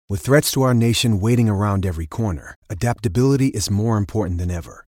With threats to our nation waiting around every corner, adaptability is more important than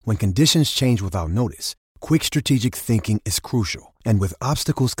ever. When conditions change without notice, quick strategic thinking is crucial. And with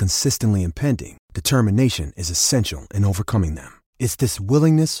obstacles consistently impending, determination is essential in overcoming them. It's this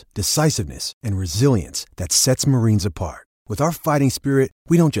willingness, decisiveness, and resilience that sets Marines apart. With our fighting spirit,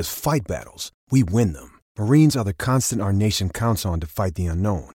 we don't just fight battles, we win them. Marines are the constant our nation counts on to fight the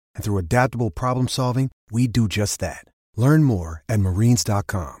unknown. And through adaptable problem solving, we do just that. Learn more at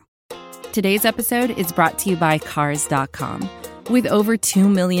marines.com. Today's episode is brought to you by Cars.com. With over 2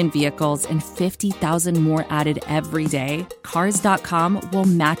 million vehicles and 50,000 more added every day, Cars.com will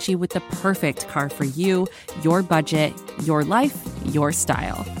match you with the perfect car for you, your budget, your life, your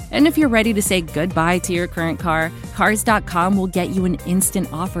style. And if you're ready to say goodbye to your current car, Cars.com will get you an instant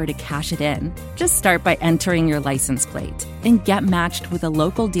offer to cash it in. Just start by entering your license plate and get matched with a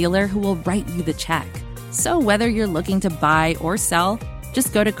local dealer who will write you the check. So whether you're looking to buy or sell,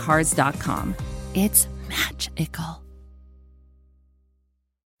 just go to Cars.com. It's magical.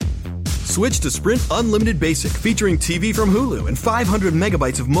 Switch to Sprint Unlimited Basic, featuring TV from Hulu and 500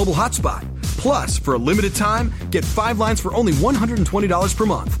 megabytes of mobile hotspot. Plus, for a limited time, get 5 lines for only $120 per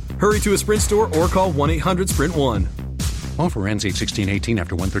month. Hurry to a Sprint store or call 1-800-SPRINT1. Offer ends 8/16/18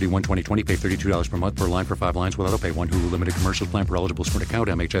 after 1/31/2020. Pay $32 per month per line for 5 lines without pay. One Hulu limited commercials plan per eligible Sprint account.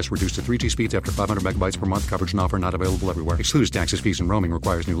 MHS reduced to 3G speeds after 500 megabytes per month. Coverage and offer not available everywhere. Excludes taxes, fees, and roaming.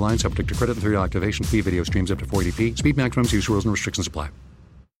 Requires new lines. Subject to credit and 3 activation fee. Video streams up to 480p. Speed maximums. Use rules and restrictions apply.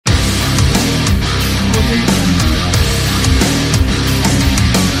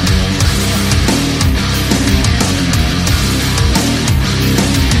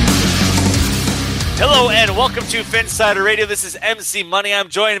 Hello and welcome to Phinsider Radio. This is MC Money. I'm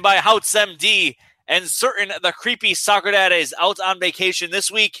joined by Houts MD, and certain the creepy soccer dad is out on vacation this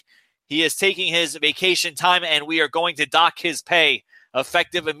week. He is taking his vacation time, and we are going to dock his pay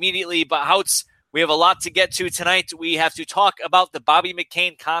effective immediately. But Houts, we have a lot to get to tonight. We have to talk about the Bobby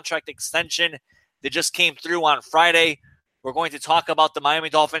McCain contract extension that just came through on Friday. We're going to talk about the Miami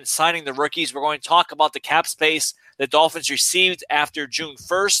Dolphins signing the rookies. We're going to talk about the cap space the Dolphins received after June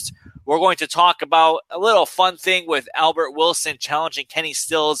 1st. We're going to talk about a little fun thing with Albert Wilson challenging Kenny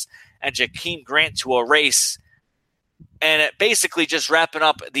Stills and Jakeem Grant to a race. And basically just wrapping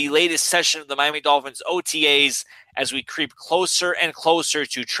up the latest session of the Miami Dolphins OTAs as we creep closer and closer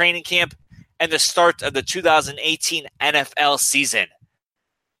to training camp and the start of the 2018 NFL season.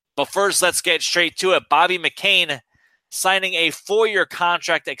 But first, let's get straight to it. Bobby McCain signing a 4-year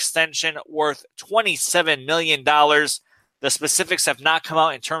contract extension worth $27 million. The specifics have not come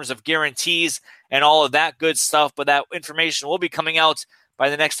out in terms of guarantees and all of that good stuff, but that information will be coming out by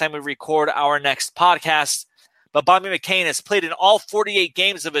the next time we record our next podcast. But Bobby McCain has played in all 48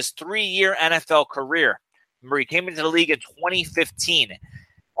 games of his 3-year NFL career. Remember, he came into the league in 2015.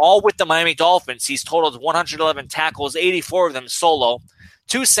 All with the Miami Dolphins. He's totaled 111 tackles, 84 of them solo,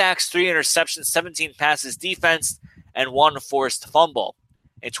 2 sacks, 3 interceptions, 17 passes defense, and 1 forced fumble.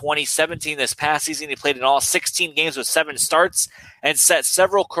 In 2017, this past season, he played in all 16 games with 7 starts and set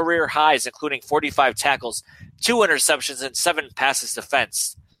several career highs, including 45 tackles, 2 interceptions, and 7 passes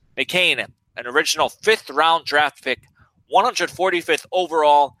defense. McCain, an original 5th-round draft pick, 145th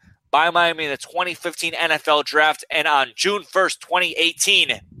overall by Miami in the 2015 NFL Draft, and on June 1st,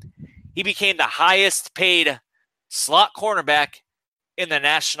 2018, he became the highest-paid slot cornerback in the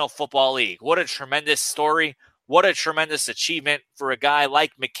National Football League. What a tremendous story. What a tremendous achievement for a guy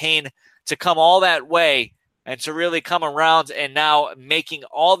like McCain to come all that way and to really come around and now making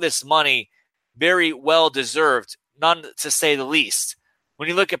all this money. Very well deserved, none to say the least. When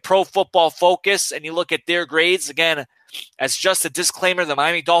you look at Pro Football Focus and you look at their grades, again, as just a disclaimer, the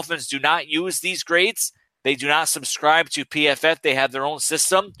Miami Dolphins do not use these grades. They do not subscribe to PFF. They have their own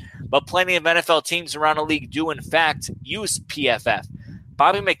system, but plenty of NFL teams around the league do, in fact, use PFF.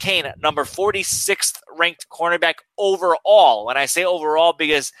 Bobby McCain, number 46th ranked cornerback overall. When I say overall,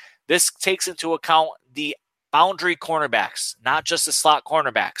 because this takes into account the boundary cornerbacks, not just the slot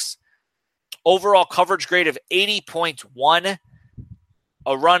cornerbacks. Overall coverage grade of 80.1,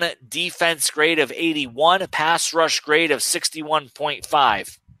 a run defense grade of 81, pass rush grade of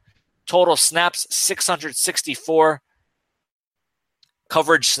 61.5. Total snaps, 664.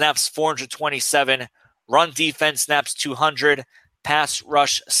 Coverage snaps, 427. Run defense snaps, 200. Pass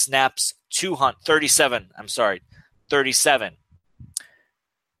rush snaps 37.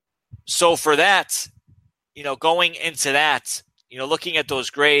 So for that, going into that, looking at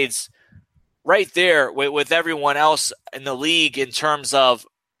those grades right there with everyone else in the league in terms of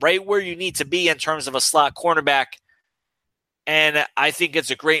right where you need to be in terms of a slot cornerback. And I think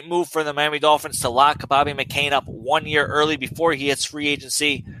it's a great move for the Miami Dolphins to lock Bobby McCain up 1 year early before he hits free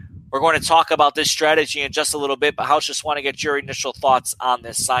agency. We're going to talk about this strategy in just a little bit, but House, just want to get your initial thoughts on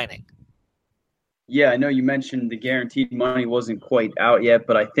this signing. Yeah, I know you mentioned the guaranteed money wasn't quite out yet,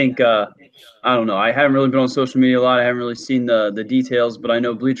 but I think I don't know. I haven't really been on social media a lot. I haven't really seen the details, but I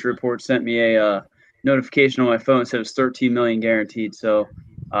know Bleacher Report sent me a notification on my phone that said it was $13 million guaranteed. So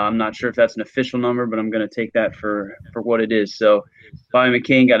I'm not sure if that's an official number, but I'm going to take that for what it is. So Bobby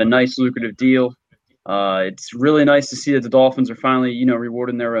McCain got a nice lucrative deal. It's really nice to see that the Dolphins are finally,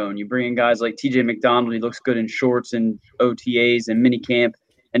 rewarding their own. You bring in guys like TJ McDonald. He looks good in shorts and OTAs and minicamp.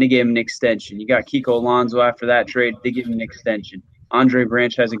 And they gave him an extension. You got Kiko Alonso after that trade. They give him an extension. Andre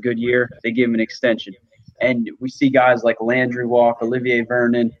Branch has a good year. They give him an extension. And we see guys like Landry Walk, Olivier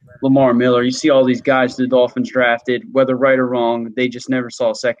Vernon, Lamar Miller. You see all these guys the Dolphins drafted, whether right or wrong, they just never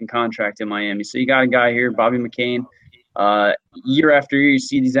saw a second contract in Miami. So you got a guy here, Bobby McCain. Year after year, you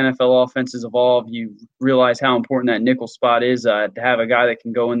see these NFL offenses evolve. You realize how important that nickel spot is to have a guy that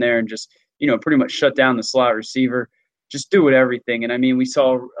can go in there and just, pretty much shut down the slot receiver. Just do it everything. And I mean, we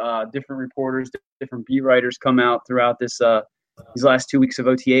saw different reporters, different beat writers come out throughout these last 2 weeks of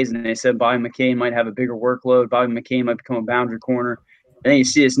OTAs, and they said Bobby McCain might have a bigger workload. Bobby McCain might become a boundary corner. And then you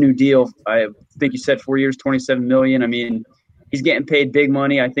see this new deal. I think you said 4 years, $27 million. I mean, he's getting paid big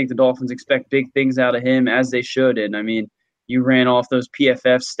money. I think the Dolphins expect big things out of him, as they should. And I mean, you ran off those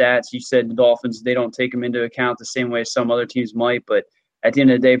PFF stats. You said the Dolphins, they don't take them into account the same way some other teams might, but at the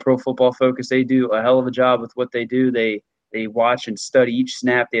end of the day, Pro Football Focus, they do a hell of a job with what they do. They watch and study each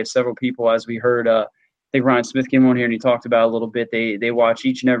snap. They have several people, as we heard. I think Ryan Smith came on here and he talked about a little bit. They watch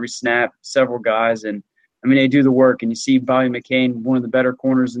each and every snap, several guys, and I mean they do the work. And you see Bobby McCain, one of the better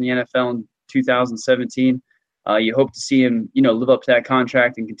corners in the NFL in 2017. You hope to see him, live up to that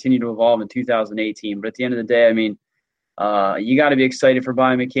contract and continue to evolve in 2018. But at the end of the day, I mean, you got to be excited for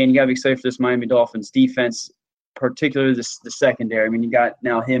Bobby McCain. You got to be excited for this Miami Dolphins defense, particularly the secondary. I mean, you got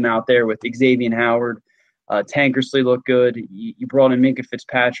now him out there with Xavier Howard. Tankersley looked good. You brought in Minkah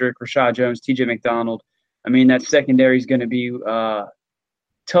Fitzpatrick, Rashad Jones, TJ McDonald. I mean, that secondary is going to be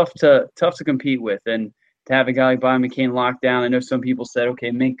tough to compete with. And to have a guy like Bobby McCain locked down, I know some people said,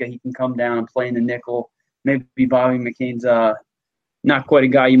 okay, Minkah, he can come down and play in the nickel. Maybe Bobby McCain's not quite a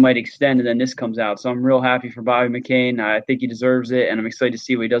guy you might extend, and then this comes out. So I'm real happy for Bobby McCain. I think he deserves it, and I'm excited to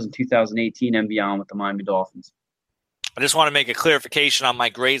see what he does in 2018 and beyond with the Miami Dolphins. I just want to make a clarification on my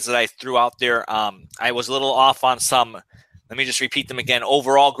grades that I threw out there. I was a little off on some. Let me just repeat them again.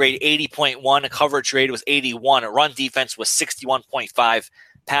 Overall grade 80.1. Coverage grade was 81. Run defense was 61.5.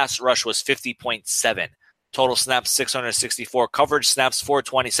 Pass rush was 50.7. Total snaps 664. Coverage snaps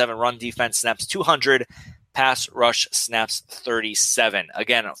 427. Run defense snaps 200. Pass rush snaps 37.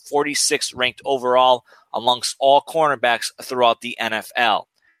 Again, 46th ranked overall amongst all cornerbacks throughout the NFL.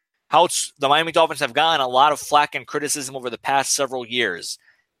 The Miami Dolphins have gotten a lot of flack and criticism over the past several years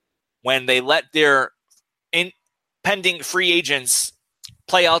when they let their pending free agents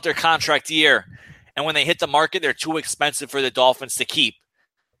play out their contract year. And when they hit the market, they're too expensive for the Dolphins to keep.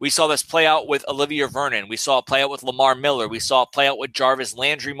 We saw this play out with Olivier Vernon. We saw it play out with Lamar Miller. We saw it play out with Jarvis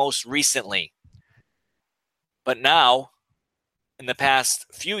Landry most recently. But now, in the past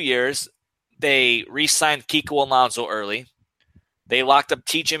few years, they re-signed Kiko Alonso early. They locked up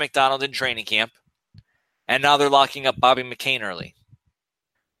TJ McDonald in training camp. And now they're locking up Bobby McCain early.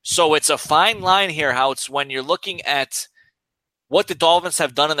 So it's a fine line here how it's when you're looking at what the Dolphins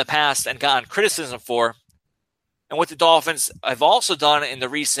have done in the past and gotten criticism for, and what the Dolphins have also done in the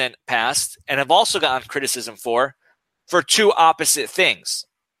recent past and have also gotten criticism for two opposite things.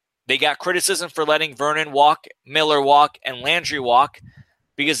 They got criticism for letting Vernon walk, Miller walk, and Landry walk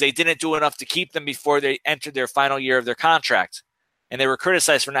because they didn't do enough to keep them before they entered their final year of their contract. And they were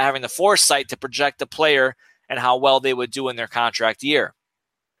criticized for not having the foresight to project the player and how well they would do in their contract year.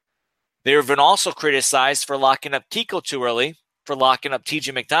 They have been also criticized for locking up Kiko too early, for locking up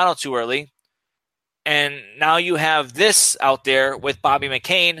TJ McDonald too early. And now you have this out there with Bobby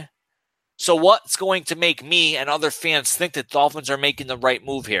McCain. So what's going to make me and other fans think that Dolphins are making the right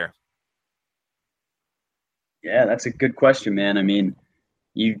move here? Yeah, that's a good question, man. I mean,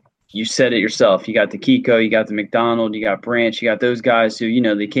 you said it yourself. You got the Kiko, you got the McDonald, you got Branch, you got those guys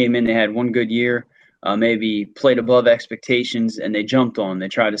who, they came in, they had one good year, maybe played above expectations, and they jumped on. They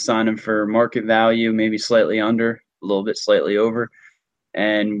tried to sign them for market value, maybe slightly under, a little bit slightly over.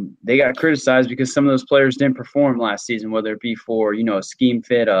 And they got criticized because some of those players didn't perform last season, whether it be for, a scheme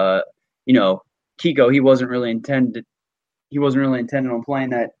fit. Kiko, he wasn't really intended on playing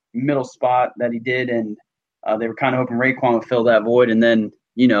that middle spot that he did, and they were kind of hoping Raekwon would fill that void. And then,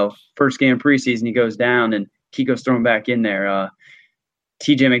 first game of preseason, he goes down, and Kiko's thrown back in there.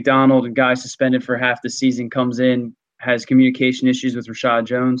 TJ McDonald, a guy suspended for half the season, comes in, has communication issues with Rashad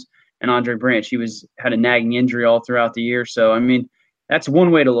Jones. and Andre Branch. He had a nagging injury all throughout the year. So, I mean, that's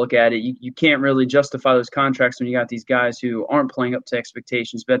one way to look at it. You can't really justify those contracts when you got these guys who aren't playing up to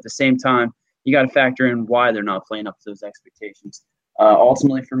expectations. But at the same time, you got to factor in why they're not playing up to those expectations.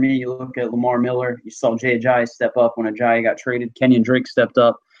 Ultimately, for me, you look at Lamar Miller. You saw Jay Ajayi step up when Ajayi got traded. Kenyon Drake stepped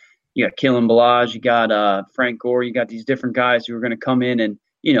up. You got Kalen Ballage. You got Frank Gore. You got these different guys who are going to come in and,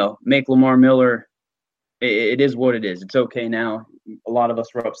 make Lamar Miller. It is what it is. It's okay now. A lot of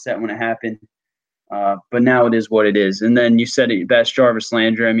us were upset when it happened. But now it is what it is. And then you said it best, Jarvis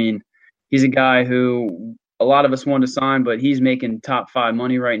Landry. I mean, he's a guy who a lot of us wanted to sign, but he's making top 5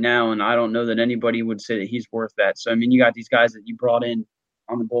 money right now, and I don't know that anybody would say that he's worth that. So, I mean, you got these guys that you brought in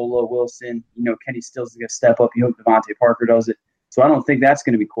on the Bolo Wilson. Kenny Stills is going to step up. You hope Devontae Parker does it. So I don't think that's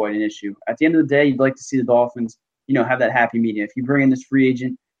going to be quite an issue. At the end of the day, you'd like to see the Dolphins, have that happy medium. If you bring in this free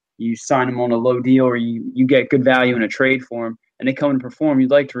agent, you sign him on a low deal, or you get good value in a trade for him, and they come and perform, you'd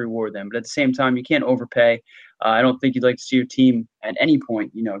like to reward them. But at the same time, you can't overpay. I don't think you'd like to see your team at any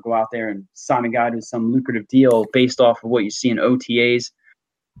point, go out there and sign a guy to some lucrative deal based off of what you see in OTAs.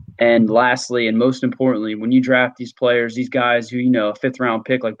 And lastly, and most importantly, when you draft these players, these guys who, a 5th-round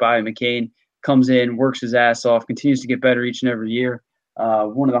pick like Bobby McCain comes in, works his ass off, continues to get better each and every year,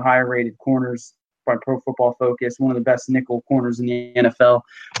 one of the higher-rated corners by Pro Football Focus, one of the best nickel corners in the NFL,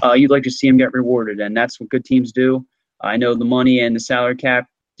 you'd like to see him get rewarded, and that's what good teams do. I know the money and the salary cap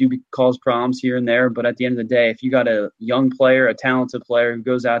do cause problems here and there, but at the end of the day, if you got a young player, a talented player who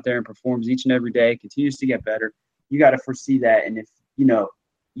goes out there and performs each and every day, continues to get better, you got to foresee that. And if,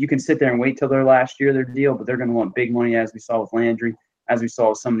 you can sit there and wait till their last year of their deal, but they're going to want big money, as we saw with Landry, as we saw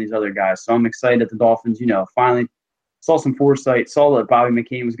with some of these other guys. So I'm excited that the Dolphins, finally saw some foresight, saw that Bobby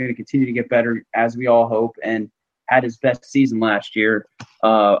McCain was going to continue to get better, as we all hope, and had his best season last year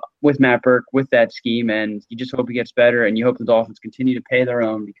with Matt Burke, with that scheme, and you just hope he gets better, and you hope the Dolphins continue to pay their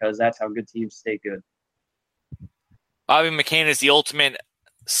own, because that's how good teams stay good. Bobby McCain is the ultimate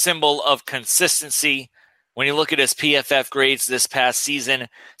symbol of consistency. When you look at his PFF grades this past season,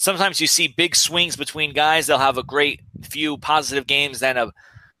 sometimes you see big swings between guys. They'll have a great few positive games, then a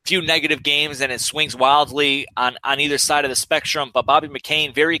few negative games, and it swings wildly on either side of the spectrum. But Bobby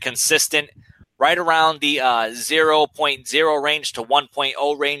McCain, very consistent, right around the 0.0 range to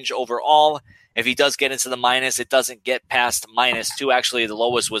 1.0 range overall. If he does get into the minus, it doesn't get past -2. Actually, the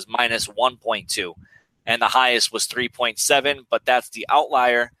lowest was -1.2, and the highest was 3.7, but that's the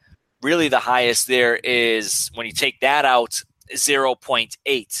outlier. Really, the highest there is, when you take that out,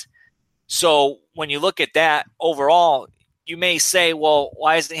 0.8. So when you look at that overall, you may say, well,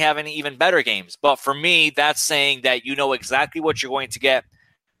 why isn't he having even better games? But for me, that's saying that you know exactly what you're going to get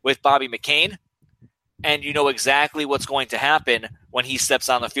with Bobby McCain, and you know exactly what's going to happen when he steps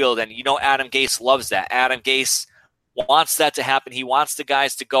on the field. And Adam Gase loves that. Adam Gase wants that to happen. He wants the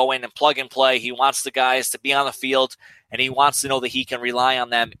guys to go in and plug and play. He wants the guys to be on the field, and he wants to know that he can rely on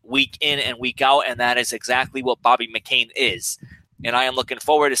them week in and week out, and that is exactly what Bobby McCain is. And I am looking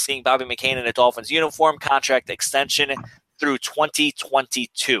forward to seeing Bobby McCain in a Dolphins uniform, contract extension through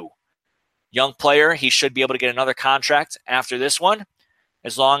 2022. Young player, he should be able to get another contract after this one,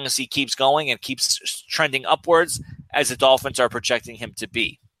 as long as he keeps going and keeps trending upwards, as the Dolphins are projecting him to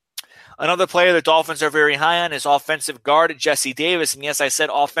be. Another player the Dolphins are very high on is offensive guard Jesse Davis. And yes, I said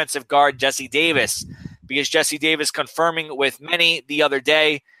offensive guard Jesse Davis, because Jesse Davis confirming with many the other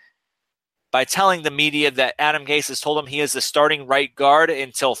day by telling the media that Adam Gase has told him he is the starting right guard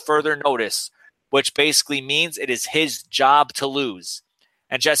until further notice, which basically means it is his job to lose.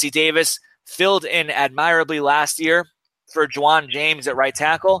 And Jesse Davis filled in admirably last year for Juwan James at right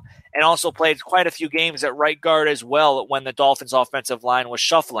tackle, and also played quite a few games at right guard as well when the Dolphins' offensive line was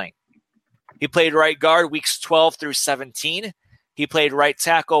shuffling. He played right guard weeks 12 through 17. He played right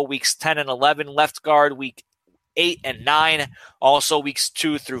tackle weeks 10 and 11, left guard week 8 and 9, also weeks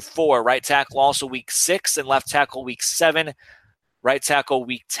 2 through 4. Right tackle also week 6, and left tackle week 7, right tackle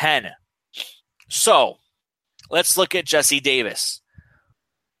week 10. So let's look at Jesse Davis.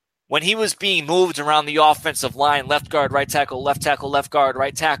 When he was being moved around the offensive line, left guard, right tackle, left tackle, left guard,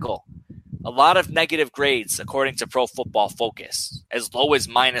 right tackle, a lot of negative grades according to Pro Football Focus, as low as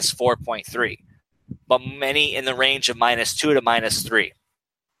 -4.3, but many in the range of -2 to -3.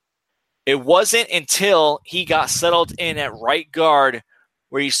 It wasn't until he got settled in at right guard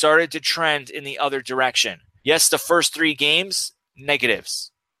where he started to trend in the other direction. Yes, the first 3 games,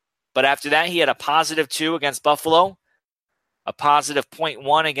 negatives. But after that, he had a +2 against Buffalo, a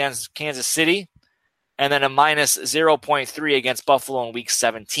 +0.1 against Kansas City, and then a -0.3 against Buffalo in week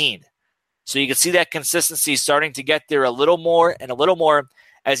 17. So you can see that consistency starting to get there a little more and a little more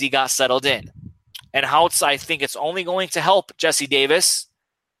as he got settled in. And Houts, I think it's only going to help Jesse Davis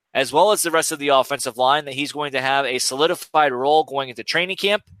as well as the rest of the offensive line, that he's going to have a solidified role going into training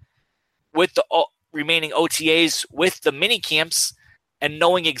camp with the remaining OTAs, with the mini camps, and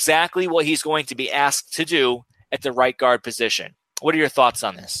knowing exactly what he's going to be asked to do at the right guard position. What are your thoughts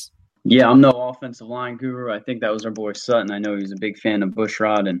on this? Yeah, I'm no offensive line guru. I think that was our boy Sutton. I know he was a big fan of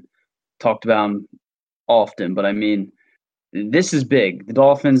Bushrod and talked about him often. But, I mean, this is big. The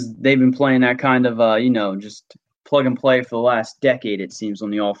Dolphins, they've been playing that kind of, just plug and play for the last decade, it seems,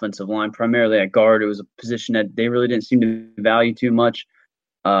 on the offensive line, primarily at guard. It was a position that they really didn't seem to value too much.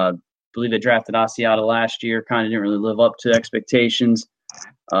 I believe they drafted Asiata last year, kind of didn't really live up to expectations.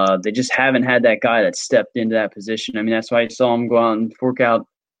 They just haven't had that guy that stepped into that position. I mean, that's why you saw him go out and fork out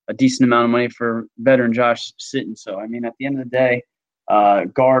a decent amount of money for veteran Josh Sitton. So, I mean, at the end of the day,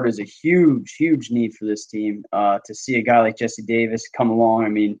 guard is a huge, huge need for this team. To see a guy like Jesse Davis come along, I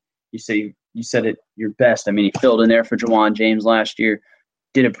mean, you said it your best. I mean, he filled in there for Juwan James last year,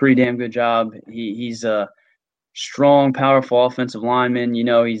 did a pretty damn good job. He's a strong, powerful offensive lineman.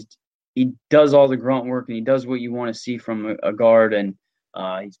 He does all the grunt work, and he does what you want to see from a guard, and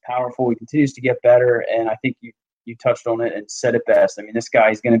he's powerful. He continues to get better, and I think you touched on it and said it best. I mean, this guy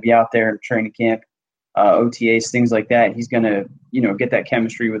is going to be out there in training camp, OTAs, things like that. He's going to, get that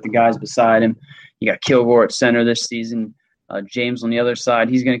chemistry with the guys beside him. You got Kilgore at center this season, James on the other side.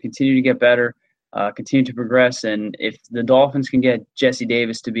 He's going to continue to get better, continue to progress, and if the Dolphins can get Jesse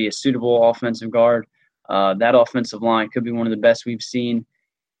Davis to be a suitable offensive guard, that offensive line could be one of the best we've seen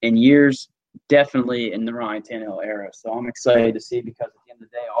in years, definitely in the Ryan Tannehill era. So I'm excited to see, because at the end of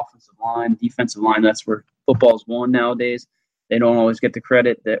the day, offensive line, defensive line, that's where football's won nowadays. They don't always get the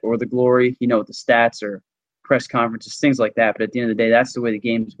credit or the glory, with the stats or press conferences, things like that. But at the end of the day, that's the way the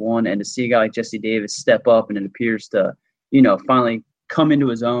game's won. And to see a guy like Jesse Davis step up, and it appears to, finally come into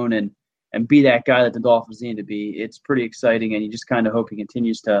his own and be that guy that the Dolphins need to be, it's pretty exciting. And you just kind of hope he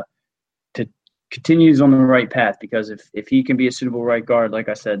continues on the right path, because if he can be a suitable right guard, like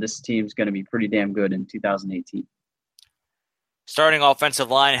I said, this team's going to be pretty damn good in 2018. Starting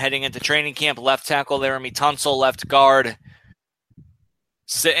offensive line heading into training camp: left tackle Laramie Tunsil, left guard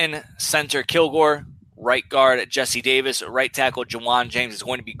Sitton, center Kilgore, right guard Jesse Davis, right tackle Juwan James. Is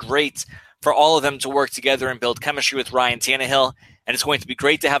going to be great for all of them to work together and build chemistry with Ryan Tannehill, and it's going to be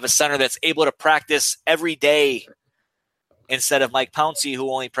great to have a center that's able to practice every day instead of Mike Pouncey,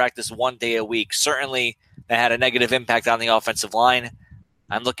 who only practiced 1 day a week. Certainly, that had a negative impact on the offensive line.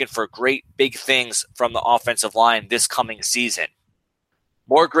 I'm looking for great big things from the offensive line this coming season.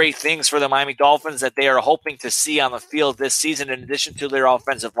 More great things for the Miami Dolphins that they are hoping to see on the field this season, in addition to their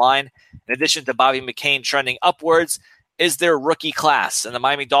offensive line, in addition to Bobby McCain trending upwards, is their rookie class. And the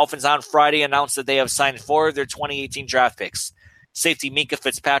Miami Dolphins on Friday announced that they have signed 4 of their 2018 draft picks. Safety Minkah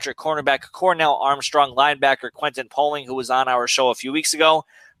Fitzpatrick, cornerback Cornell Armstrong, linebacker Quentin Poling, who was on our show a few weeks ago,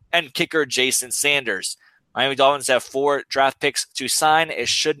 and kicker Jason Sanders. Miami Dolphins have 4 draft picks to sign. It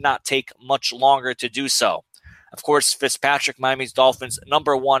should not take much longer to do so. Of course, Fitzpatrick, Miami Dolphins'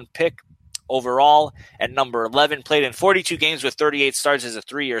 number 1 pick overall at number 11, played in 42 games with 38 starts as a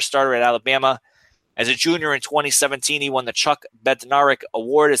 3-year starter at Alabama. As a junior in 2017, he won the Chuck Bednarik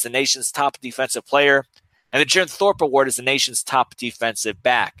Award as the nation's top defensive player, and the Jim Thorpe Award as the nation's top defensive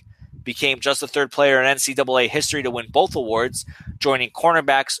back. Became just the 3rd player in NCAA history to win both awards, joining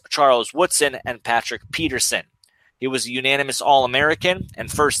cornerbacks Charles Woodson and Patrick Peterson. He was a unanimous All-American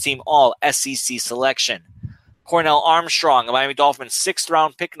and first-team All-SEC selection. Cornell Armstrong, a Miami Dolphins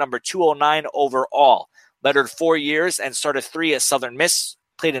 6th-round pick, number 209 overall, lettered 4 years and started 3 at Southern Miss,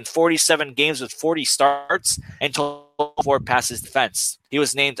 played in 47 games with 40 starts, and total 4 passes defense. He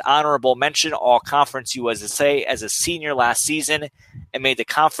was named Honorable Mention All-Conference USA as a senior last season and made the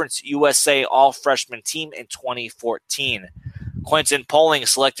Conference USA All-Freshman team in 2014. Quentin Poling,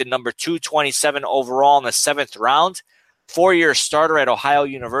 selected number 227 overall in the 7th round, 4-year starter at Ohio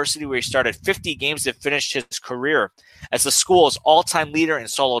University, where he started 50 games and finished his career as the school's all-time leader in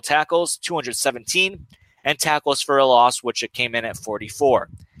solo tackles, 217, and tackles for a loss, which it came in at 44.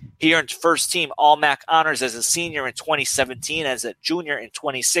 He earned first-team All-MAC honors as a senior in 2017, as a junior in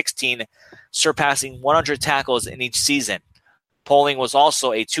 2016, surpassing 100 tackles in each season. Poling was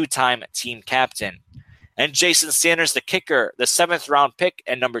also a 2-time team captain. And Jason Sanders, the kicker, the 7th-round pick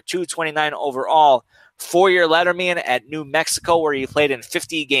and number 229 overall, 4-year letterman at New Mexico, where he played in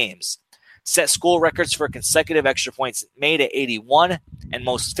 50 games. Set school records for consecutive extra points made at 81 and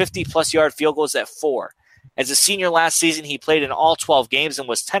most 50-plus yard field goals at 4. As a senior last season, he played in all 12 games and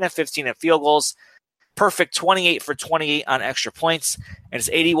was 10 of 15 in field goals, perfect 28 for 28 on extra points, and his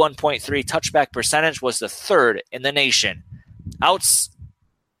 81.3 touchback percentage was the 3rd in the nation.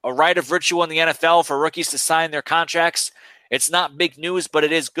 A right of virtue in the NFL for rookies to sign their contracts It's not big news, but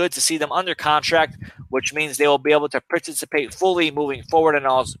it is good to see them under contract, which means they will be able to participate fully moving forward in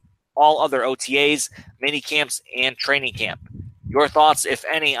all other OTAs, mini camps, and training camp. Your thoughts, if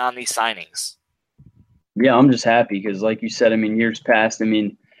any, on these signings? Yeah, I'm just happy because, like you said, I mean, years past, I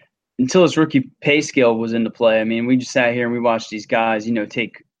mean, until this rookie pay scale was into play, I mean, we just sat here and we watched these guys,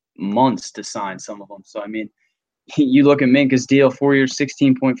 take months to sign some of them. So, I mean, you look at Minka's deal, 4 years,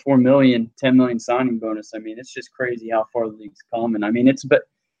 $16.4 million, $10 million signing bonus. I mean, it's just crazy how far the league's come. And I mean,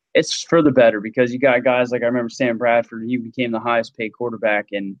 it's for the better because you got guys like I remember Sam Bradford. He became the highest paid quarterback,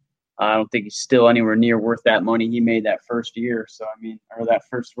 and I don't think he's still anywhere near worth that money he made that first year. So, I mean, or that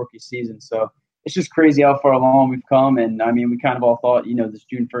first rookie season. So it's just crazy how far along we've come. And I mean, we kind of all thought, this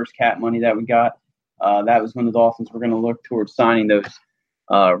June 1st cap money that we got, that was when the Dolphins were going to look towards signing those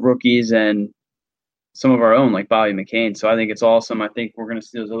rookies and some of our own, like Bobby McCain. So I think it's awesome. I think we're going to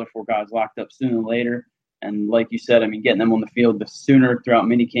see those other 4 guys locked up sooner than later. And like you said, I mean, getting them on the field the sooner throughout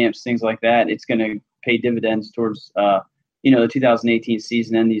mini camps, things like that, it's going to pay dividends towards, the 2018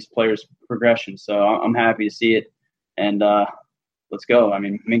 season and these players' progression. So I'm happy to see it. And let's go. I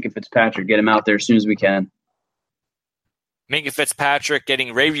mean, Minkah Fitzpatrick, get him out there as soon as we can. Minkah Fitzpatrick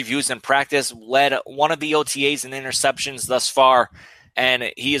getting rave reviews in practice, led one of the OTAs in interceptions thus far.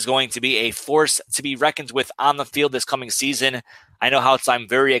 And he is going to be a force to be reckoned with on the field this coming season. I know how I'm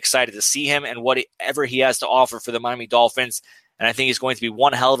very excited to see him and whatever he has to offer for the Miami Dolphins. And I think he's going to be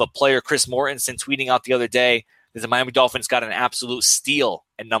one hell of a player. Chris Mortensen tweeting out the other day that the Miami Dolphins got an absolute steal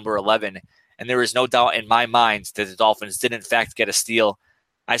at number 11. And there is no doubt in my mind that the Dolphins did in fact get a steal.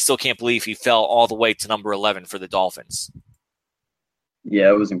 I still can't believe he fell all the way to number 11 for the Dolphins. Yeah,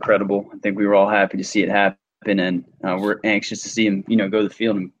 it was incredible. I think we were all happy to see it happen. And we're anxious to see him, go to the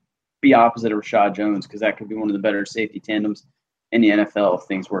field and be opposite of Rashad Jones because that could be one of the better safety tandems in the NFL if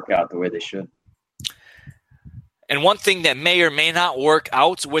things work out the way they should. And one thing that may or may not work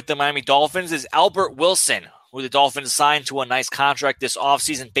out with the Miami Dolphins is Albert Wilson, who the Dolphins signed to a nice contract this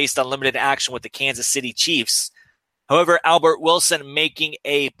offseason based on limited action with the Kansas City Chiefs. However, Albert Wilson making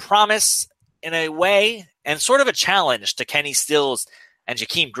a promise in a way and sort of a challenge to Kenny Stills and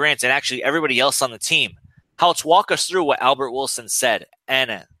Jakeem Grant and actually everybody else on the team. Haltz, walk us through what Albert Wilson said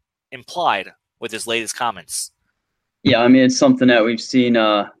and implied with his latest comments. Yeah, I mean, it's something that we've seen,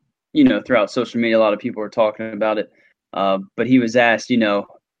 throughout social media. A lot of people are talking about it. But he was asked,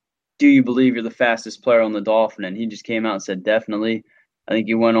 do you believe you're the fastest player on the Dolphin? And he just came out and said, definitely. I think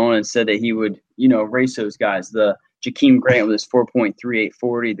he went on and said that he would, race those guys. The Jakeem Grant with his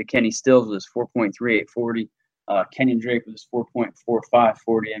 4.3840, the Kenny Stills with his 4.3840. Kenyon Drake with his 4.4540.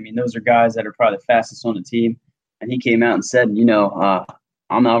 I mean, those are guys that are probably the fastest on the team. And he came out and said,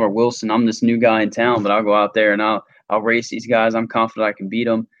 I'm Albert Wilson. I'm this new guy in town, but I'll go out there and I'll race these guys. I'm confident I can beat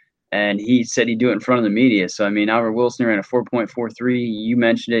them. And he said he'd do it in front of the media. So, I mean, Albert Wilson ran a 4.43. You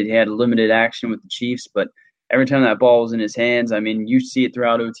mentioned it. He had limited action with the Chiefs, but every time that ball was in his hands, I mean, you see it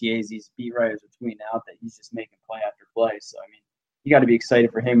throughout OTAs. These beat writers are tweeting out that he's just making play after play. So, I mean, you got to be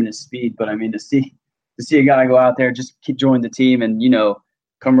excited for him and his speed. But, I mean, to see a guy go out there, just join the team and,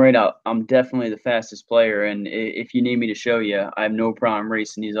 come right out. I'm definitely the fastest player. And if you need me to show you, I have no problem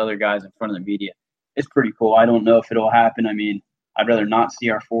racing these other guys in front of the media. It's pretty cool. I don't know if it'll happen. I mean, I'd rather not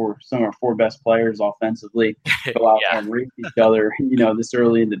see some of our 4 best players offensively go out and race each other, this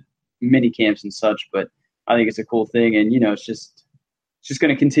early in the mini camps and such. But I think it's a cool thing. And, it's just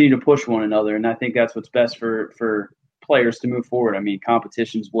going to continue to push one another. And I think that's what's best for players to move forward. I mean,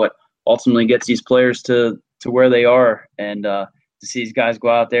 competition's what ultimately gets these players to where they are. And to see these guys go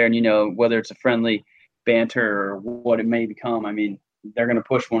out there and, whether it's a friendly banter or what it may become, I mean, they're going to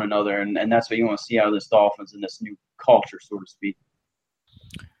push one another. And that's what you want to see out of this Dolphins and this new culture, so to speak.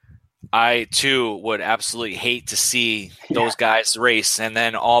 I, too, would absolutely hate to see those guys race, and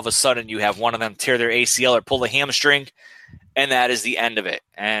then all of a sudden you have one of them tear their ACL or pull a hamstring, and that is the end of it.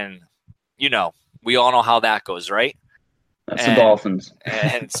 And, we all know how that goes, right? That's the Dolphins.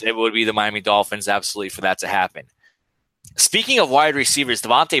 And it would be the Miami Dolphins, absolutely, for that to happen. Speaking of wide receivers,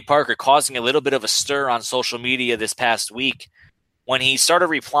 Devontae Parker causing a little bit of a stir on social media this past week when he started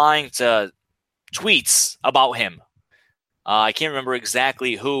replying to tweets about him. I can't remember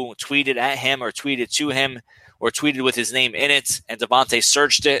exactly who tweeted at him or tweeted to him or tweeted with his name in it, and Devontae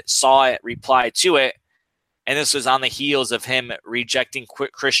searched it, saw it, replied to it, and this was on the heels of him rejecting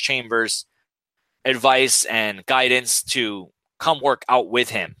Chris Chambers' advice and guidance to come work out with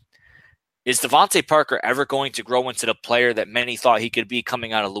him. Is Devontae Parker ever going to grow into the player that many thought he could be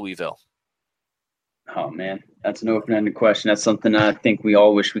coming out of Louisville? Oh, man, that's an open-ended question. That's something I think we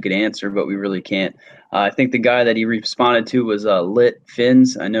all wish we could answer, but we really can't. I think the guy that he responded to was Lit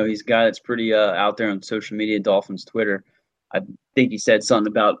Fins. I know he's a guy that's pretty out there on social media, Dolphins Twitter. I think he said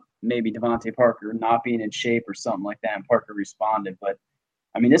something about maybe Devontae Parker not being in shape or something like that, and Parker responded. But,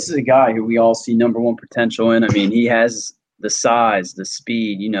 I mean, this is a guy who we all see number one potential in. I mean, he has the size, the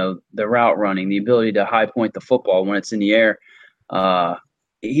speed, the route running, the ability to high point the football when it's in the air.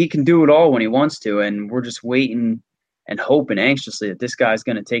 He can do it all when he wants to, and we're just waiting and hoping anxiously that this guy's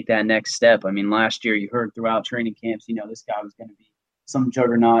going to take that next step. I mean, last year you heard throughout training camps, this guy was going to be some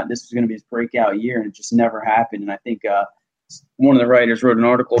juggernaut. This was going to be his breakout year, and it just never happened. And I think one of the writers wrote an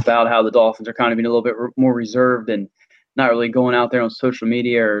article about how the Dolphins are kind of being a little bit more reserved and not really going out there on social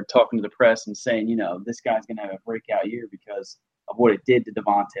media or talking to the press and saying, this guy's going to have a breakout year because of what it did to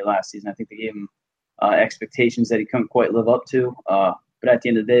Devontae last season. I think they gave him expectations that he couldn't quite live up to. But at the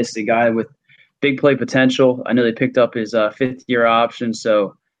end of this, a guy with big play potential. I know they picked up his fifth-year option, so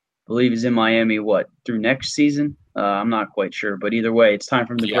I believe he's in Miami, through next season? I'm not quite sure. But either way, it's time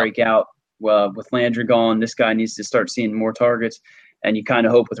for him to break out. With Landry gone, this guy needs to start seeing more targets. And you kind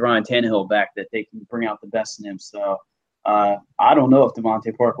of hope with Ryan Tannehill back that they can bring out the best in him. So I don't know if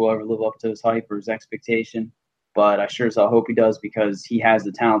Devontae Parker will ever live up to his hype or his expectation, but I sure as hell hope he does because he has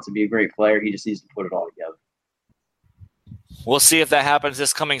the talent to be a great player. He just needs to put it all together. We'll see if that happens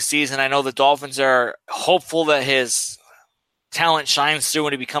this coming season. I know the Dolphins are hopeful that his talent shines through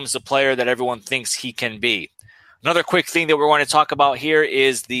when he becomes the player that everyone thinks he can be. Another quick thing that we're going to talk about here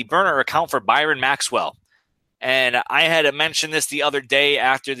is the burner account for Byron Maxwell. And I had mentioned this the other day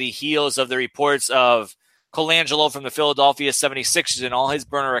after the heels of the reports of Colangelo from the Philadelphia 76ers and all his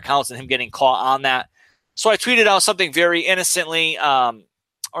burner accounts and him getting caught on that. So I tweeted out something very innocently,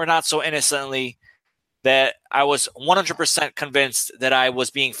 or not so innocently, that I was 100% convinced that I was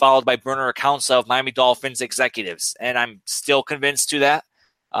being followed by burner accounts of Miami Dolphins executives. And I'm still convinced to that.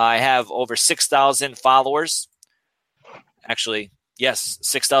 I have over 6,000 followers. Actually, yes,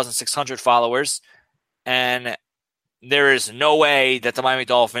 6,600 followers. And there is no way that the Miami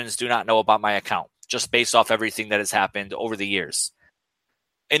Dolphins do not know about my account, just based off everything that has happened over the years.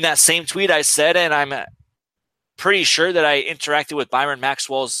 In that same tweet, I said, and I'm pretty sure that I interacted with Byron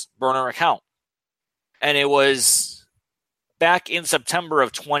Maxwell's burner account. And it was back in September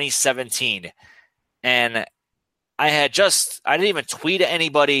of 2017. And I didn't even tweet at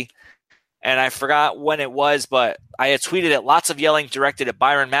anybody. And I forgot when it was, but I had tweeted at lots of yelling directed at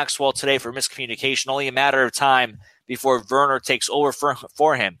Byron Maxwell today for miscommunication, only a matter of time before Werner takes over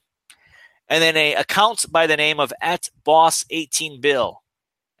for him. And then an account by the name of @Boss18Bill,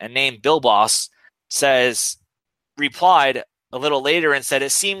 and named Bill Boss, replied a little later and said,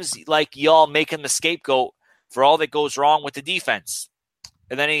 "It seems like y'all making the scapegoat for all that goes wrong with the defense."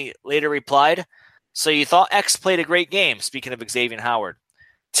 And then he later replied, "So you thought X played a great game," speaking of Xavier Howard.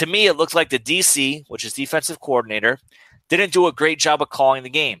 To me, it looked like the DC, which is defensive coordinator, didn't do a great job of calling the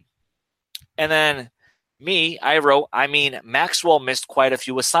game. And then I wrote, Maxwell missed quite a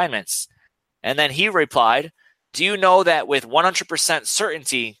few assignments. And then he replied, "Do you know that with 100%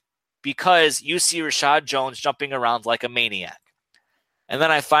 certainty because you see Rashad Jones jumping around like a maniac?" And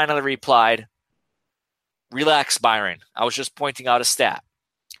then I finally replied, "Relax, Byron. I was just pointing out a stat."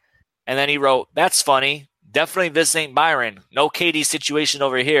 And then he wrote, "That's funny. Definitely this ain't Byron. No KD situation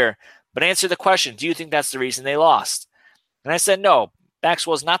over here. But answer the question. Do you think that's the reason they lost?" And I said, no,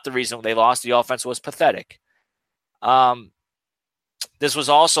 Maxwell's not the reason they lost. The offense was pathetic. This was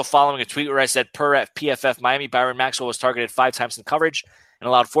also following a tweet where I said, per PFF Miami, Byron Maxwell was targeted 5 times in coverage and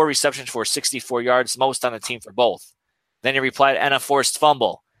allowed 4 receptions for 64 yards, most on the team for both. Then he replied, "And a forced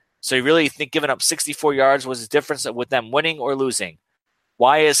fumble." So you really think giving up 64 yards was the difference with them winning or losing?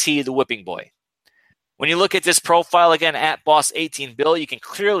 Why is he the whipping boy? When you look at this profile again at Boss18Bill, you can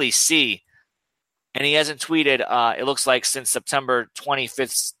clearly see, and he hasn't tweeted, it looks like since September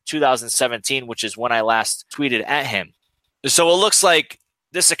 25th, 2017, which is when I last tweeted at him. So it looks like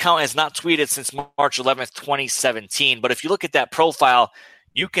this account has not tweeted since March 11th, 2017. But if you look at that profile,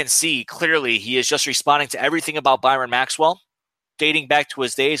 you can see clearly he is just responding to everything about Byron Maxwell, dating back to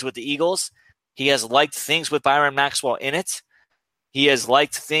his days with the Eagles. He has liked things with Byron Maxwell in it. He has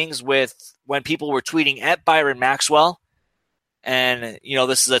liked things with when people were tweeting at Byron Maxwell. And,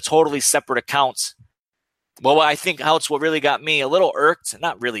 this is a totally separate account. Well, I think what really got me a little irked,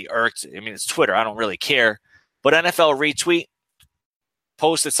 not really irked. I mean, it's Twitter. I don't really care. But NFL Retweet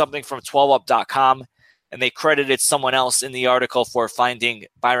posted something from 12up.com, and they credited someone else in the article for finding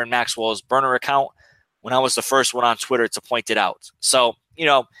Byron Maxwell's burner account when I was the first one on Twitter to point it out. So,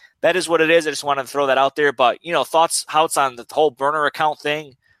 that is what it is. I just wanted to throw that out there. But, thoughts on the whole burner account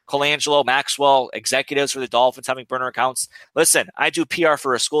thing, Colangelo, Maxwell, executives for the Dolphins having burner accounts. Listen, I do PR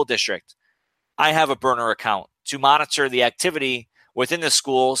for a school district. I have a burner account to monitor the activity within the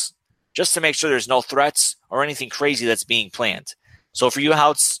schools just to make sure there's no threats or anything crazy that's being planned. So for you,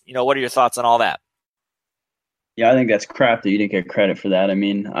 Houts, what are your thoughts on all that? Yeah, I think that's crap that you didn't get credit for that. I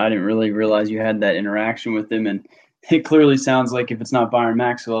mean, I didn't really realize you had that interaction with him, and it clearly sounds like if it's not Byron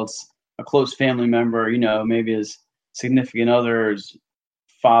Maxwell, it's a close family member, maybe his significant other, or his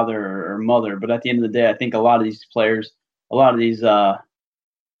father or mother. But at the end of the day, I think a lot of these players, a lot of these,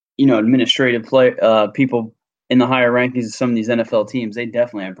 administrative people in the higher rankings of some of these NFL teams, they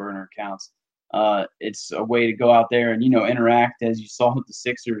definitely have burner accounts. It's a way to go out there and, interact, as you saw with the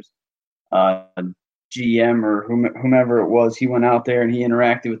Sixers. GM or whomever it was, he went out there and he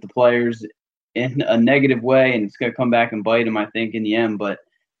interacted with the players in a negative way, and it's going to come back and bite him, I think, in the end. But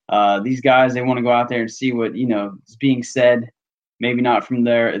these guys, they want to go out there and see what, is being said, maybe not from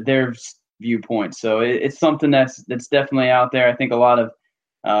their viewpoint. So it's something that's definitely out there. I think a lot of,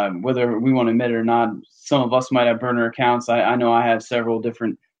 whether we want to admit it or not, some of us might have burner accounts. I know I have several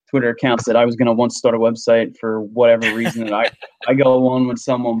different Twitter accounts that I was going to once start a website for whatever reason. That I go on when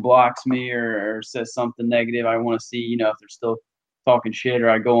someone blocks me or says something negative. I want to see, if they're still talking shit, or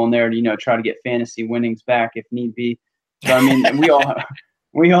I go on there to, try to get fantasy winnings back if need be. So, I mean,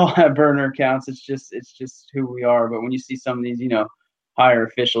 we all have burner accounts. It's just who we are. But when you see some of these, higher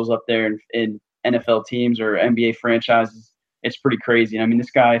officials up there in NFL teams or NBA franchises, it's pretty crazy. I mean,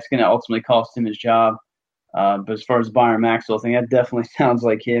 this guy, it's going to ultimately cost him his job. But as far as Byron Maxwell thing, that definitely sounds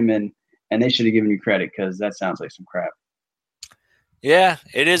like him, and they should have given you credit, because that sounds like some crap. Yeah,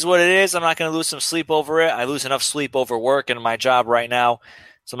 it is what it is. I'm not going to lose some sleep over it. I lose enough sleep over work and my job right now,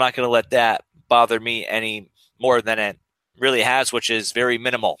 so I'm not going to let that bother me any more than it really has, which is very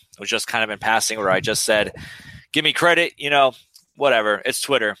minimal. It was just kind of in passing where I just said, give me credit, whatever. It's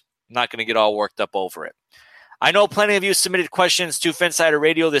Twitter. I'm not going to get all worked up over it. I know plenty of you submitted questions to Phinsider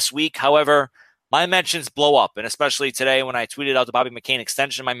Radio this week. However, my mentions blow up, and especially today when I tweeted out the Bobby McCain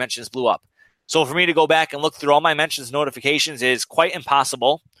extension, my mentions blew up. So for me to go back and look through all my mentions notifications is quite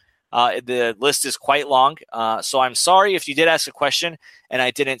impossible. The list is quite long. So I'm sorry if you did ask a question and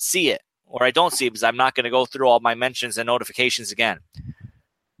I didn't see it, or I don't see it, because I'm not going to go through all my mentions and notifications again.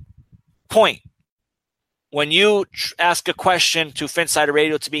 Point. When you ask a question to Phinsider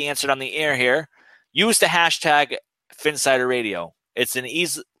Radio to be answered on the air here, use the hashtag Phinsider Radio. It's an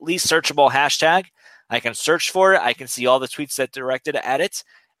easily searchable hashtag. I can search for it. I can see all the tweets that directed at it,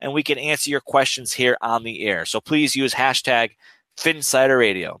 and we can answer your questions here on the air. So please use hashtag Phinsider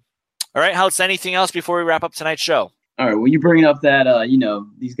Radio. All right, Houts, anything else before we wrap up tonight's show? All right, well, you bring up that,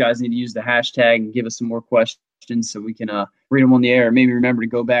 these guys need to use the hashtag and give us some more questions so we can read them on the air. Maybe remember to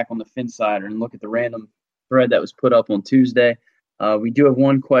go back on the Phinsider and look at the random thread that was put up on Tuesday. We do have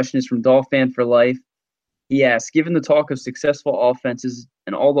one question. It's from Dolphin for Life. He asks, given the talk of successful offenses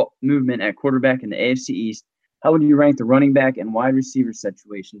and all the movement at quarterback in the AFC East, how would you rank the running back and wide receiver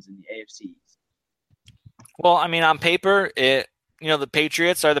situations in the AFC East? Well, I mean, on paper, the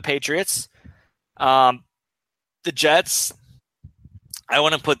Patriots are the Patriots. The Jets, I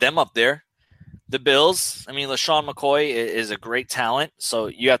wouldn't put them up there. The Bills, I mean, LaShawn McCoy is a great talent, so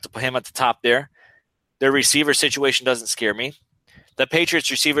you have to put him at the top there. Their receiver situation doesn't scare me. The Patriots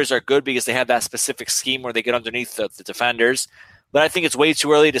receivers are good because they have that specific scheme where they get underneath the defenders. But I think it's way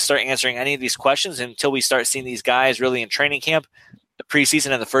too early to start answering any of these questions until we start seeing these guys really in training camp, the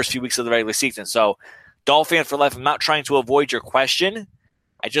preseason, and the first few weeks of the regular season. So, Dolphin for Life, I'm not trying to avoid your question.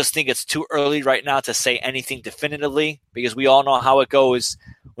 I just think it's too early right now to say anything definitively, because we all know how it goes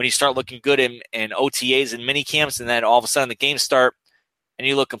when you start looking good in OTAs and mini camps, and then all of a sudden the games start and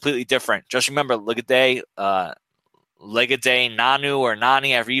you look completely different. Just remember, Legade Nanu or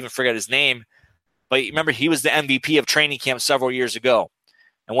Nani, I even forget his name. But remember, he was the MVP of training camp several years ago.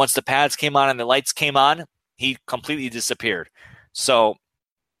 And once the pads came on and the lights came on, he completely disappeared. So,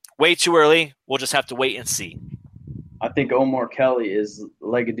 way too early. We'll just have to wait and see. I think Omar Kelly is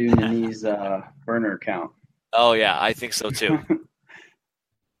Legadoo Nani's burner account. Oh, yeah, I think so too.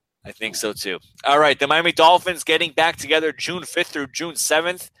 All right, the Miami Dolphins getting back together June 5th through June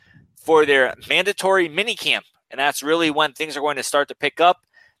 7th for their mandatory minicamp. And that's really when things are going to start to pick up.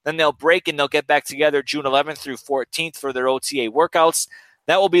 Then they'll break and they'll get back together June 11th through 14th for their OTA workouts.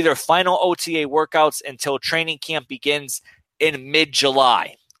 That will be their final OTA workouts until training camp begins in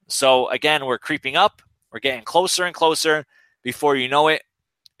mid-July. So, again, we're creeping up. We're getting closer and closer. Before you know it,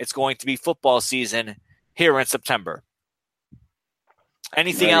 it's going to be football season here in September.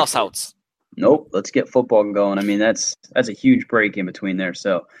 Anything else, Houts? Nope. Let's get football going. I mean, that's a huge break in between there.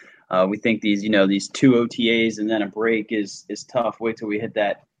 So we think these two OTAs and then a break is tough. Wait till we hit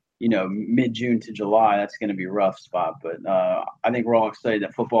that, mid-June to July. That's going to be a rough spot. But I think we're all excited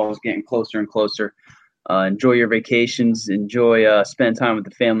that football is getting closer and closer. enjoy your vacations, enjoy spend time with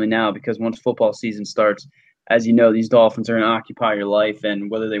the family now, because once football season starts, as you know, these Dolphins are going to occupy your life,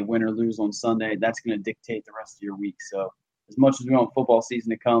 and whether they win or lose on Sunday, that's going to dictate the rest of your week. So as much as we want football season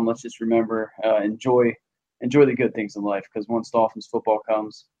to come, let's just remember, enjoy the good things in life, because once Dolphins football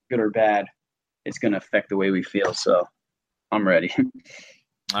comes, good or bad, it's going to affect the way we feel. So I'm ready.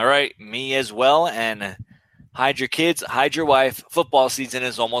 All right, me as well. And hide your kids, hide your wife. Football season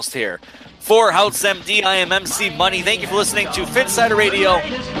is almost here. For House MD, I am MC Money. Thank you for listening to Phinsider Radio.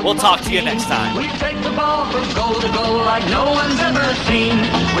 We'll talk to you next time. We take the ball from goal to goal like no one's ever seen.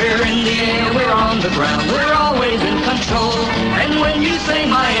 We're in the air, we're on the ground, we're always in control. And when you say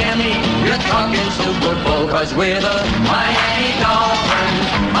Miami, you're talking Super Bowl, 'cause we're the Miami Dolphins.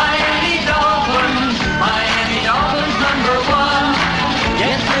 Miami Dolphins. Miami Dolphins #1.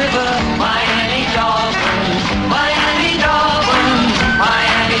 Yes, we're the Miami Dolphins. Miami Dolphins.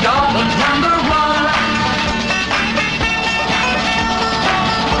 Miami Dolphins #1.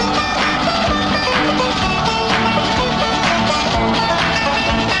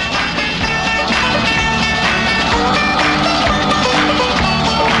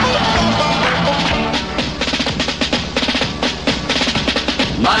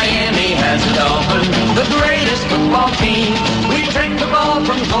 Miami has the Dolphins, the greatest football team. We take the ball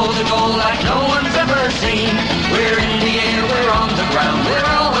from goal to goal like no one's ever seen. We're in the air, we're on the ground,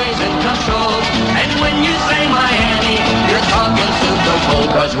 we're always in control. And when you say Miami, you're talking Super Bowl,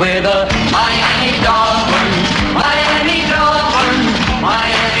 'cause we're the Miami Dolphins. Miami Dolphins.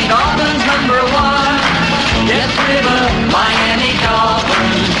 Miami Dolphins #1. Yes, we're the Miami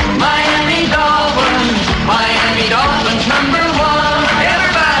Dolphins. Miami Dolphins. Miami Dolphins #1.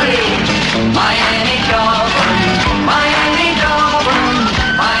 Miami Dolphins, Miami Dolphins,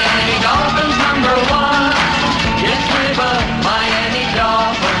 Miami Dolphins #1. Yes, we're the Miami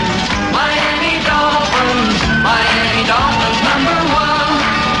Dolphins, Miami Dolphins, Miami Dolphins #1.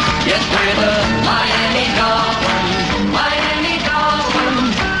 Yes, we're the Miami Dolphins, Miami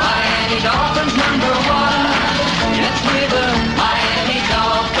Dolphins, Miami Dolphins #1. Yes, we're the Miami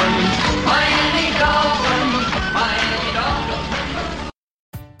Dolphins, Miami Dolphins, Miami Dolphins.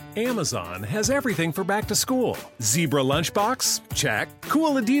 Amazon has everything for back to school. Zebra lunchbox? Check.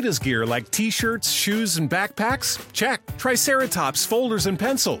 Cool Adidas gear like t-shirts, shoes, and backpacks? Check. Triceratops folders and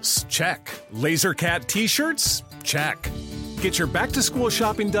pencils? Check. Laser Cat t-shirts? Check. Get your back to school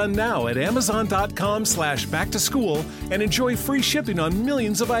shopping done now at amazon.com/back-to-school and enjoy free shipping on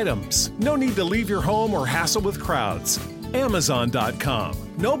millions of items. No need to leave your home or hassle with crowds. Amazon.com.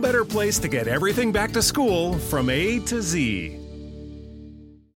 No better place to get everything back to school from A to Z.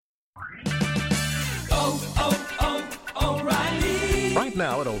 Right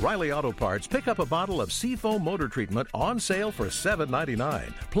now at O'Reilly Auto Parts, pick up a bottle of Seafoam Motor Treatment on sale for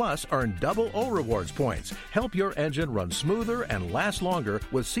 $7.99. Plus, earn double O Rewards points. Help your engine run smoother and last longer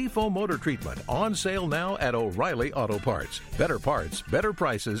with Seafoam Motor Treatment on sale now at O'Reilly Auto Parts. Better parts, better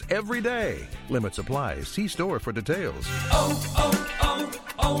prices every day. Limit supplies. See store for details.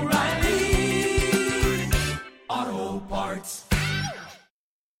 O'Reilly Auto Parts.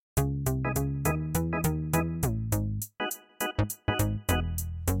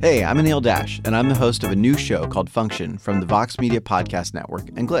 Hey, I'm Anil Dash, and I'm the host of a new show called Function from the Vox Media Podcast Network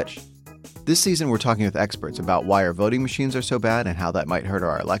and Glitch. This season, we're talking with experts about why our voting machines are so bad and how that might hurt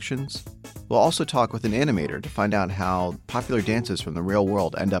our elections. We'll also talk with an animator to find out how popular dances from the real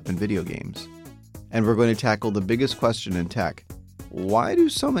world end up in video games. And we're going to tackle the biggest question in tech. Why do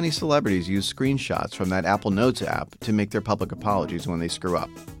so many celebrities use screenshots from that Apple Notes app to make their public apologies when they screw up?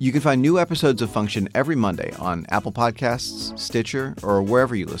 You can find new episodes of Function every Monday on Apple Podcasts, Stitcher, or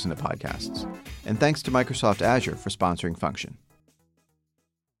wherever you listen to podcasts. And thanks to Microsoft Azure for sponsoring Function.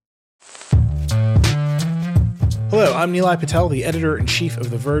 Hello, I'm Nilay Patel, the editor-in-chief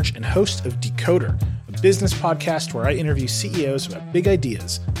of The Verge and host of Decoder, a business podcast where I interview CEOs about big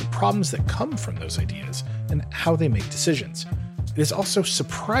ideas, the problems that come from those ideas, and how they make decisions. It is also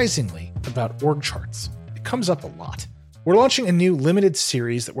surprisingly about org charts. It comes up a lot. We're launching a new limited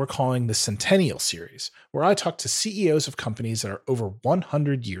series that we're calling the Centennial Series, where I talk to CEOs of companies that are over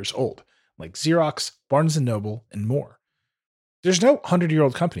 100 years old, like Xerox, Barnes & Noble, and more. There's no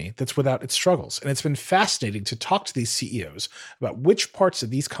 100-year-old company that's without its struggles, and it's been fascinating to talk to these CEOs about which parts of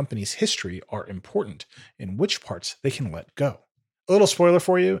these companies' history are important and which parts they can let go. A little spoiler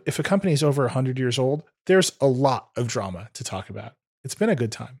for you, if a company is over 100 years old, there's a lot of drama to talk about. It's been a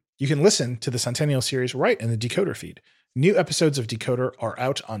good time. You can listen to the Centennial Series right in the Decoder feed. New episodes of Decoder are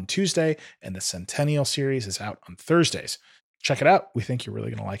out on Tuesday, and the Centennial Series is out on Thursdays. Check it out. We think you're really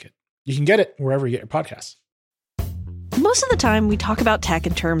going to like it. You can get it wherever you get your podcasts. Most of the time, we talk about tech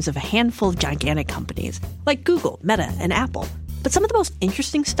in terms of a handful of gigantic companies, like Google, Meta, and Apple. But some of the most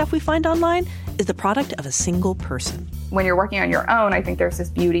interesting stuff we find online is the product of a single person. When you're working on your own, I think there's this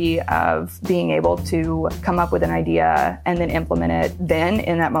beauty of being able to come up with an idea and then implement it then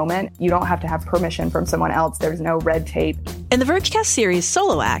in that moment. You don't have to have permission from someone else. There's no red tape. In the Vergecast series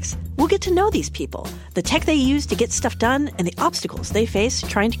Solo Acts, we'll get to know these people, the tech they use to get stuff done, and the obstacles they face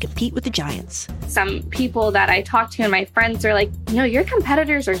trying to compete with the giants. Some people that I talk to and my friends are like, your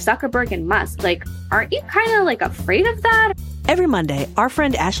competitors are Zuckerberg and Musk. Like, aren't you kind of like afraid of that? Every Monday, our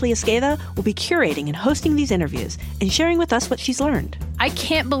friend Ashley Esqueda will be curating and hosting these interviews and sharing with us what she's learned. I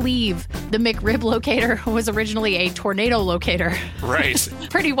can't believe the McRib locator was originally a tornado locator. Right.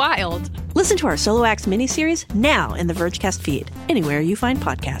 Pretty wild. Listen to our Solo Acts miniseries now in the Vergecast feed, anywhere you find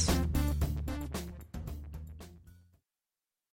podcasts.